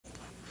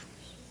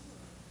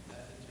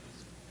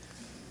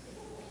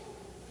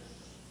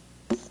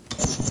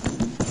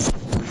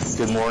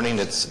Good morning.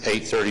 It's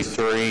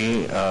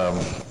 8:33,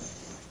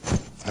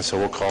 and so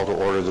we'll call to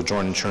order the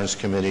Joint Insurance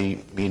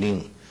Committee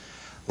meeting.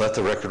 Let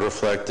the record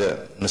reflect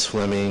that Ms.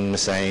 Fleming,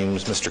 Ms.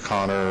 Ames, Mr.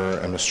 Connor,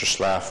 and Mr.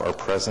 Schlaff are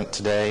present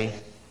today.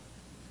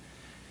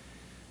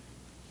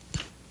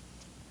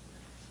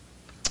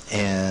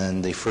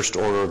 And the first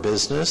order of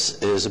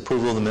business is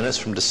approval of the minutes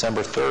from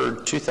December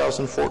 3rd,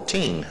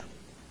 2014.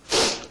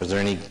 Is there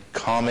any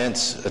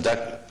comments,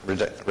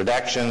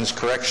 redactions,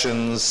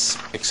 corrections,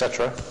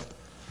 etc.?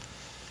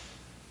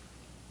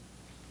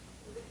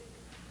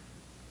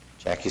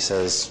 Jackie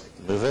says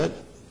move it.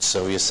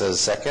 Sylvia says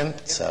second.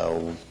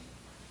 So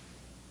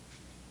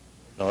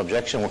no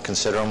objection. We'll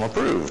consider them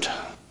approved.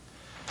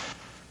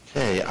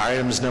 Okay,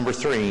 items number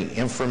 3,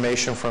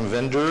 information from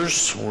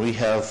vendors. We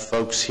have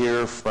folks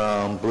here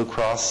from Blue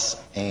Cross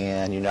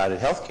and United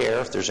Healthcare.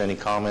 If there's any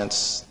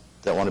comments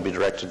that want to be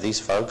directed to these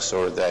folks,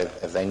 or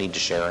if they need to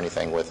share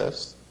anything with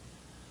us.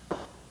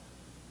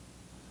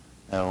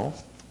 No?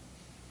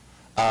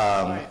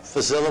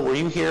 Fazila, were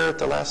you here at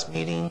the last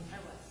meeting? I was.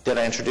 Did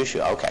I introduce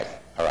you? Okay.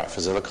 All right.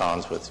 Fazila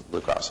Collins with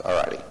Blue Cross. All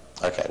righty.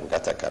 Okay, we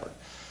got that covered.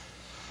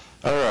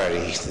 All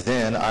righty.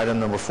 Then item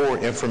number 4,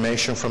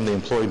 information from the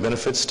Employee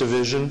Benefits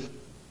Division.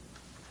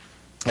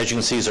 As you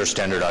can see, these are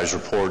standardized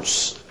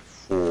reports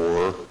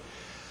for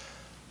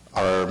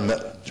our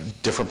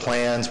different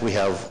plans. We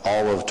have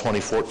all of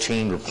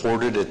 2014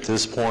 reported at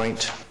this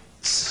point.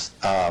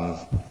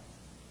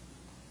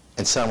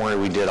 In summary,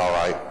 we did all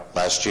right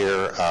last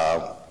year.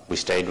 We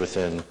stayed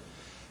within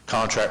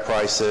contract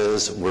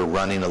prices. We're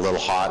running a little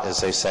hot, as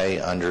they say,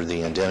 under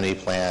the indemnity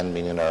plan,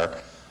 meaning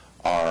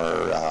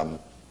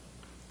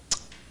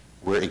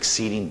we're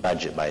exceeding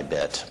budget by a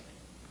bit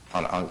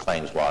on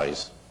claims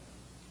wise,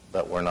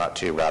 but we're not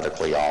too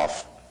radically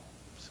off.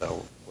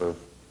 So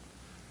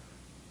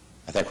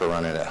I think we're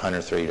running at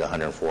 103 to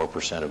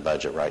 104% of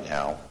budget right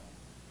now.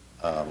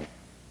 But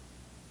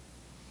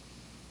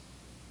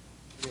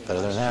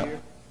other than that,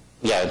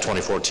 yeah, in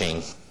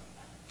 2014.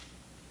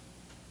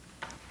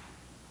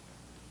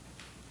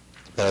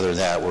 But other than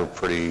that, we're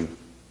pretty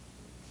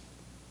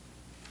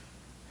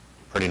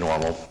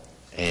normal.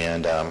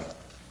 And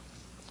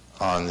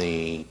on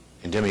the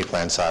indemnity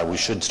plan side, we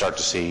should start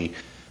to see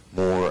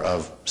more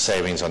of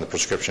savings on the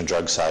prescription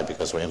drug side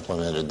because we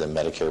implemented the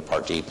Medicare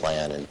Part D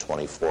plan in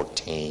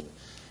 2014,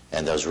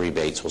 and those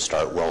rebates will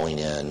start rolling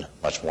in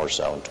much more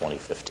so in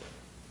 2015.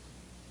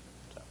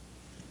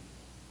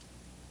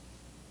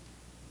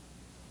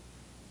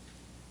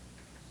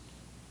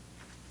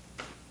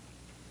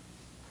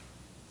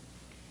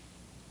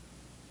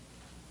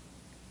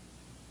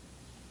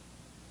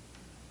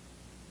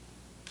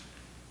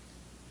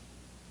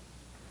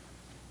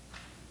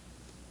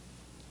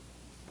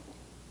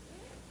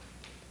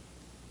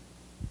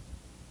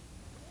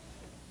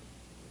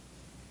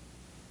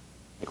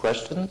 Any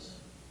questions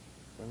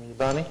from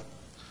anybody?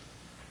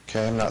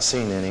 Okay, I'm not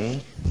seeing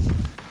any.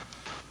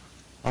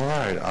 All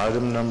right,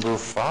 item number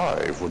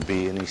 5 would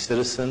be any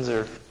citizens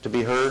or to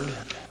be heard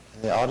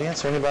in the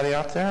audience. Anybody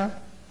out there?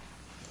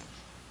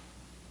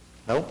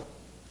 Nope?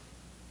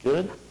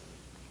 Good?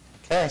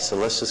 Okay, so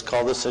let's just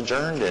call this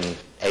adjourned in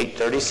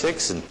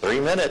 8:36 in 3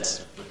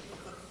 minutes.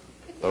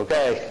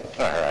 Okay,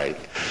 all right.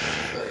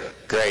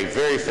 Great,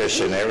 very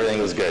efficient. Everything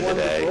was good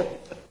today.